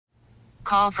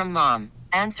Call from mom.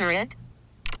 Answer it.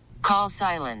 Call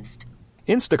silenced.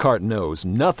 Instacart knows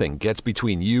nothing gets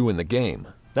between you and the game.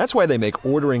 That's why they make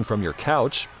ordering from your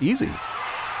couch easy.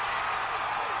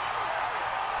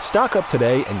 Stock up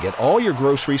today and get all your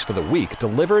groceries for the week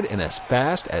delivered in as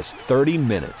fast as 30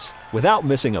 minutes without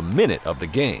missing a minute of the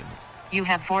game. You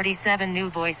have 47 new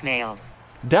voicemails.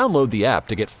 Download the app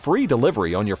to get free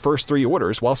delivery on your first 3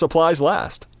 orders while supplies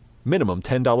last. Minimum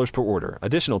 $10 per order.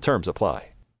 Additional terms apply.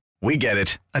 We get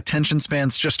it. Attention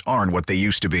spans just aren't what they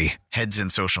used to be. Heads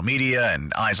in social media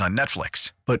and eyes on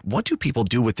Netflix. But what do people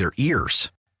do with their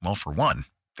ears? Well, for one,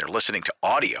 they're listening to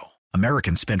audio.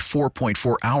 Americans spend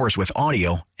 4.4 hours with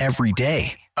audio every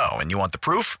day. Oh, and you want the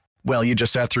proof? Well, you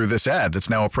just sat through this ad that's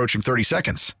now approaching 30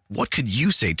 seconds. What could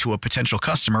you say to a potential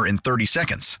customer in 30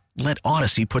 seconds? Let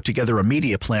Odyssey put together a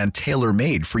media plan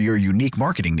tailor-made for your unique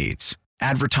marketing needs.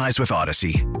 Advertise with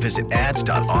Odyssey. Visit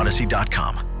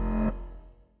ads.odyssey.com.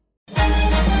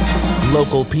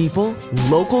 Local people,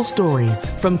 local stories.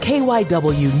 From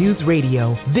KYW News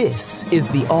Radio, this is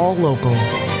the All Local.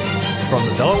 From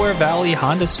the Delaware Valley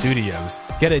Honda Studios,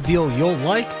 get a deal you'll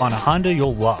like on a Honda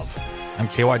you'll love. I'm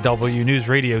KYW News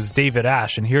Radio's David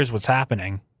Ash, and here's what's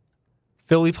happening.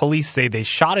 Philly police say they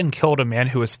shot and killed a man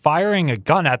who was firing a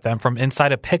gun at them from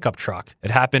inside a pickup truck. It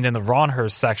happened in the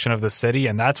Ronhurst section of the city,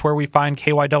 and that's where we find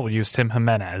KYW's Tim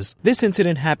Jimenez. This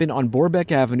incident happened on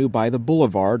Borbeck Avenue by the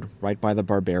Boulevard, right by the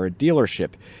Barbera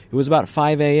dealership. It was about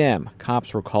 5 a.m.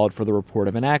 Cops were called for the report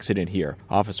of an accident here.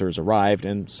 Officers arrived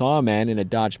and saw a man in a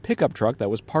Dodge pickup truck that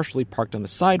was partially parked on the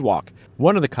sidewalk.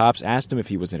 One of the cops asked him if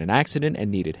he was in an accident and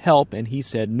needed help, and he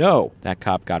said no. That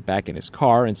cop got back in his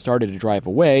car and started to drive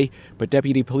away, but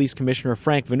Deputy Police Commissioner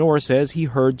Frank Venor says he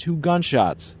heard 2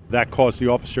 gunshots. That caused the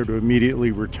officer to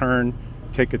immediately return,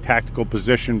 take a tactical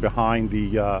position behind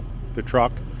the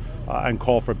truck, and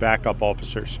call for backup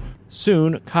officers.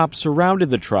 Soon, cops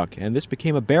surrounded the truck, and this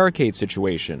became a barricade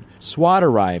situation. SWAT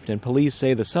arrived, and police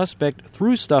say the suspect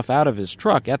threw stuff out of his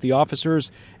truck at the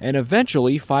officers and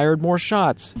eventually fired more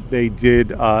shots. They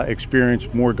did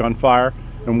experience more gunfire,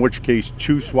 in which case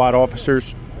 2 SWAT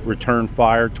officers returned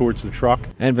fire towards the truck.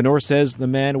 And Venor says the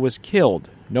man was killed.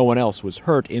 No one else was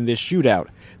hurt in this shootout.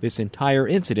 This entire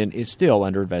incident is still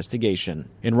under investigation.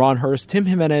 In Ronhurst, Tim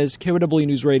Jimenez, KYW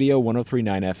News Radio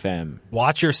 103.9 FM.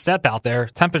 Watch your step out there.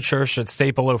 Temperatures should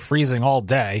stay below freezing all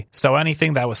day, so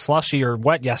anything that was slushy or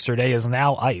wet yesterday is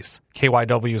now ice.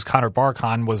 KYW's Connor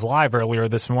Barkon was live earlier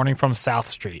this morning from South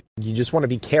Street. You just want to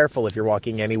be careful if you're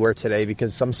walking anywhere today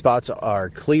because some spots are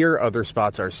clear, other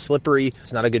spots are slippery.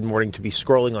 It's not a good morning to be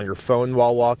scrolling on your phone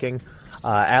while walking.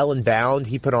 Alan Bound,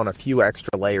 he put on a few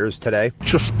extra layers today.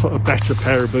 Just put a better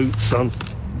pair of boots on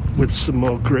with some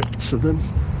more grip to them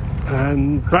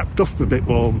and wrapped up a bit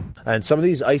warm. And some of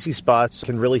these icy spots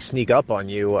can really sneak up on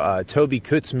you. Toby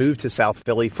Kutz moved to South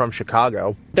Philly from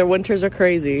Chicago. Their winters are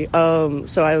crazy,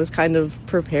 so I was kind of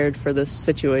prepared for this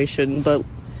situation, but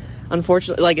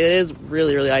unfortunately, it is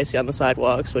really, really icy on the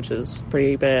sidewalks, which is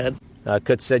pretty bad.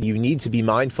 Kutz said you need to be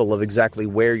mindful of exactly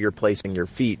where you're placing your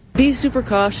feet. Be super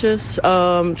cautious.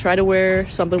 Try to wear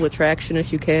something with traction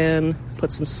if you can.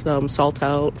 Put some salt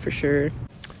out for sure.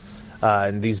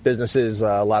 And these businesses,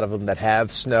 a lot of them that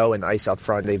have snow and ice out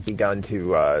front, they've begun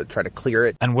to try to clear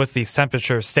it. And with these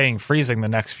temperatures staying freezing the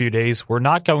next few days, we're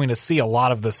not going to see a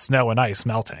lot of the snow and ice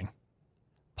melting.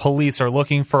 Police are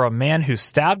looking for a man who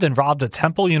stabbed and robbed a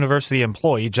Temple University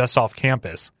employee just off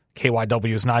campus.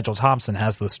 KYW's Nigel Thompson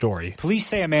has the story. Police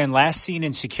say a man last seen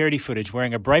in security footage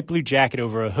wearing a bright blue jacket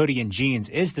over a hoodie and jeans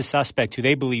is the suspect who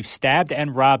they believe stabbed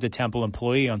and robbed a Temple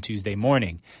employee on Tuesday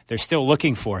morning. They're still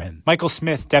looking for him. Michael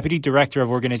Smith, Deputy Director of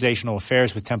Organizational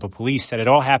Affairs with Temple Police, said it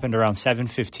all happened around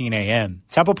 7:15 a.m.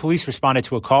 Temple Police responded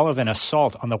to a call of an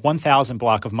assault on the 1000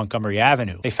 block of Montgomery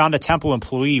Avenue. They found a Temple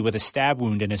employee with a stab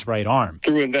wound in his right arm.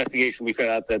 Through investigation, we found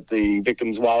out that the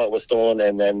victim's wallet was stolen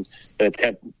and then an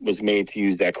attempt was made to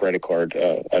use that credit card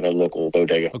at a local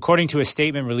bodega. According to a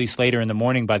statement released later in the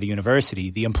morning by the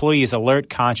university, the employee is alert,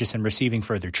 conscious, and receiving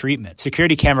further treatment.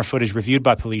 Security camera footage reviewed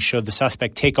by police showed the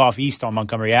suspect take off east on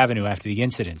Montgomery Avenue after the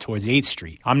incident towards 8th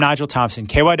Street. I'm Nigel Thompson,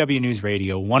 KYW News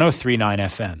Radio, 103.9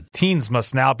 FM. Teens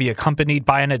must now be accompanied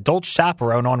by an adult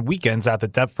chaperone on weekends at the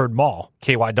Deptford Mall.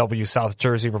 KYW South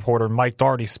Jersey reporter Mike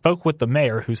Daugherty spoke with the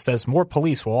mayor, who says more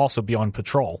police will also be on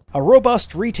patrol. A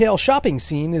robust retail shopping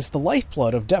scene is the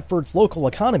lifeblood of Deptford's local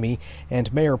economy,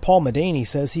 and Mayor Paul Medany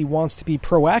says he wants to be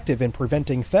proactive in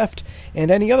preventing theft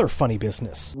and any other funny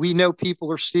business. We know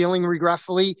people are stealing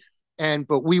regretfully,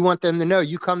 but we want them to know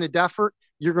you come to Deptford,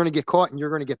 you're going to get caught and you're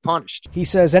going to get punished. He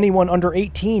says anyone under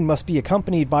 18 must be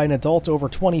accompanied by an adult over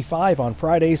 25 on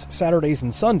Fridays, Saturdays,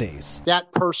 and Sundays.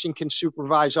 That person can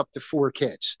supervise up to 4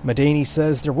 kids. Madani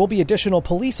says there will be additional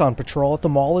police on patrol at the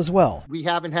mall as well. We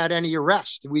haven't had any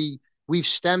arrests. We've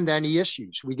stemmed any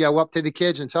issues. We go up to the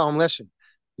kids and tell them, listen,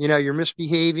 you're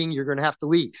misbehaving, you're going to have to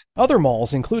leave. Other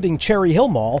malls, including Cherry Hill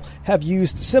Mall, have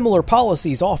used similar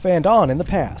policies off and on in the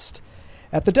past.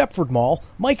 At the Deptford Mall,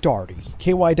 Mike Doherty,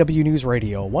 KYW News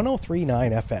Radio,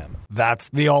 103.9 FM. That's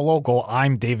the All Local.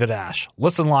 I'm David Ash.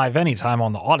 Listen live anytime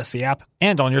on the Odyssey app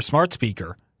and on your smart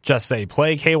speaker. Just say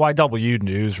play KYW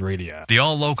News Radio. The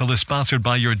All Local is sponsored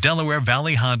by your Delaware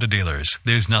Valley Honda dealers.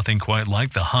 There's nothing quite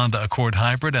like the Honda Accord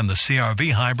Hybrid and the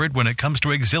CR-V Hybrid when it comes to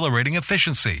exhilarating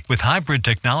efficiency. With hybrid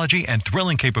technology and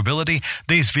thrilling capability,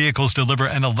 these vehicles deliver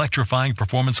an electrifying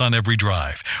performance on every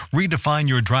drive. Redefine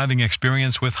your driving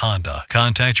experience with Honda.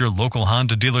 Contact your local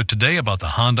Honda dealer today about the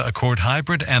Honda Accord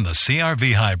Hybrid and the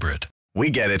CR-V Hybrid. We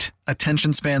get it.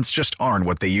 Attention spans just aren't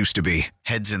what they used to be.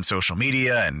 Heads in social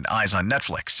media and eyes on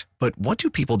Netflix. But what do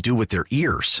people do with their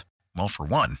ears? Well, for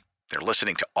one, they're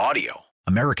listening to audio.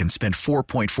 Americans spend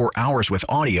 4.4 hours with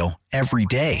audio every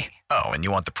day. Oh, and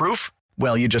you want the proof?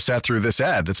 Well, you just sat through this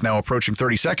ad that's now approaching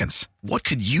 30 seconds. What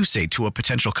could you say to a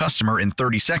potential customer in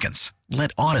 30 seconds?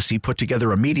 Let Odyssey put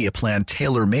together a media plan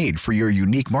tailor-made for your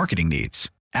unique marketing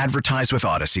needs. Advertise with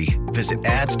Odyssey. Visit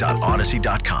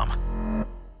ads.odyssey.com.